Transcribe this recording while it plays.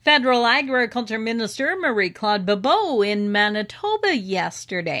Federal Agriculture Minister Marie-Claude Bibeau in Manitoba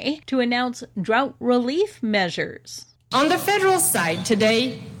yesterday to announce drought relief measures. On the federal side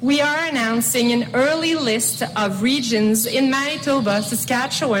today, we are announcing an early list of regions in Manitoba,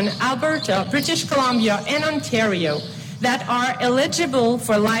 Saskatchewan, Alberta, British Columbia, and Ontario that are eligible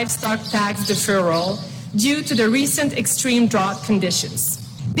for livestock tax deferral due to the recent extreme drought conditions.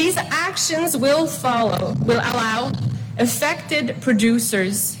 These actions will allow affected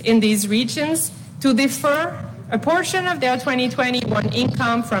producers in these regions to defer a portion of their 2021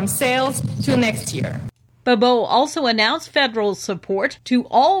 income from sales to next year. Bibeau also announced federal support to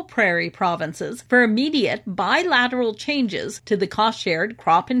all prairie provinces for immediate bilateral changes to the cost-shared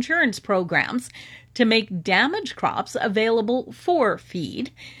crop insurance programs to make damaged crops available for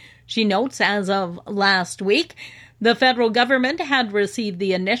feed. She notes as of last week, the federal government had received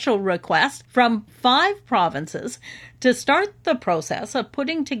the initial request from 5 provinces to start the process of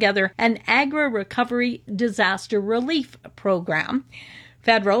putting together an agri-recovery disaster relief program.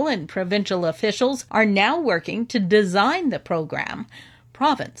 Federal and provincial officials are now working to design the program,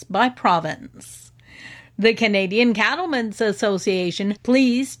 province by province. The Canadian Cattlemen's Association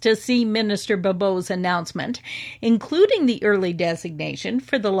pleased to see Minister Bibeau's announcement, including the early designation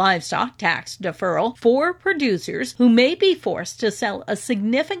for the livestock tax deferral for producers who may be forced to sell a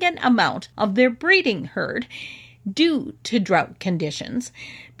significant amount of their breeding herd due to drought conditions.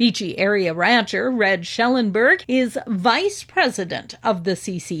 Beachy area rancher Red Schellenberg is vice president of the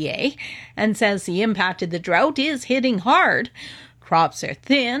CCA and says the impact of the drought is hitting hard. Crops are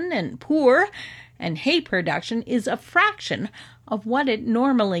thin and poor, and hay production is a fraction of what it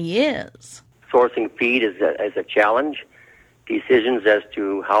normally is. Sourcing feed is a challenge. Decisions as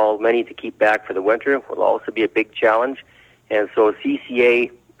to how many to keep back for the winter will also be a big challenge. And so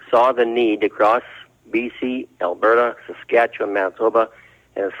CCA saw the need across BC, Alberta, Saskatchewan, Manitoba,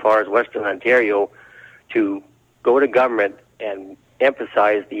 and as far as Western Ontario to go to government and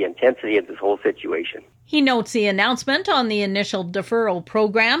emphasize the intensity of this whole situation. He notes the announcement on the initial deferral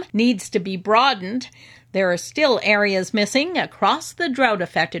program needs to be broadened. There are still areas missing across the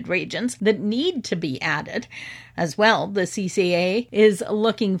drought-affected regions that need to be added. As well, the CCA is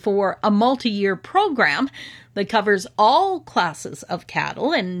looking for a multi-year program that covers all classes of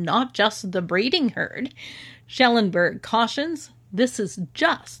cattle and not just the breeding herd. Schellenberg cautions this is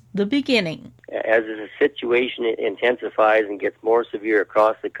just the beginning. As the situation intensifies and gets more severe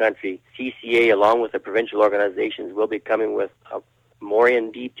across the country, CCA, along with the provincial organizations, will be coming with a more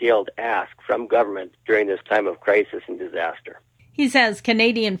in-detailed ask from government during this time of crisis and disaster. He says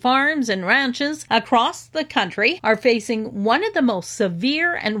Canadian farms and ranches across the country are facing one of the most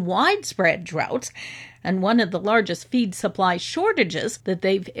severe and widespread droughts and one of the largest feed supply shortages that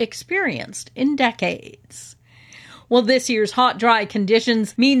they've experienced in decades. Well, this year's hot, dry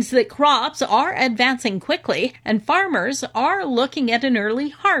conditions means that crops are advancing quickly and farmers are looking at an early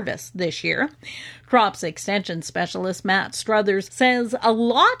harvest this year. Crops Extension Specialist Matt Struthers says a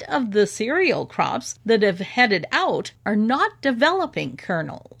lot of the cereal crops that have headed out are not developing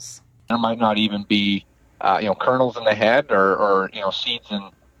kernels. There might not even be, kernels in the head or seeds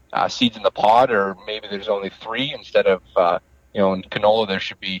in the pod, or maybe there's only 3 instead of, in canola there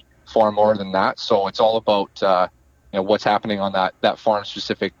should be far more than that. So it's all about, what's happening on that farm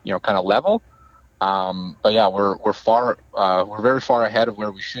specific, kind of level. But yeah, we're very far ahead of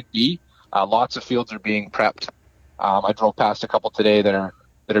where we should be. Lots of fields are being prepped. I drove past a couple today that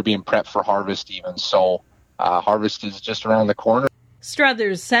are being prepped for harvest even. So harvest is just around the corner.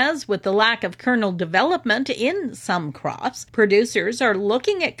 Struthers says with the lack of kernel development in some crops, producers are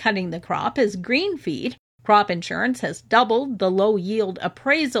looking at cutting the crop as green feed. Crop insurance has doubled the low-yield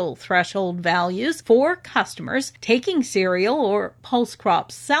appraisal threshold values for customers taking cereal or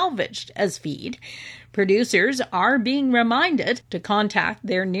post-crop salvaged as feed. Producers are being reminded to contact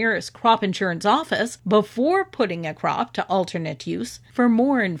their nearest crop insurance office before putting a crop to alternate use for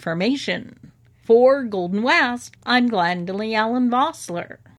more information. For Golden West, I'm Glendalee Allen Vossler.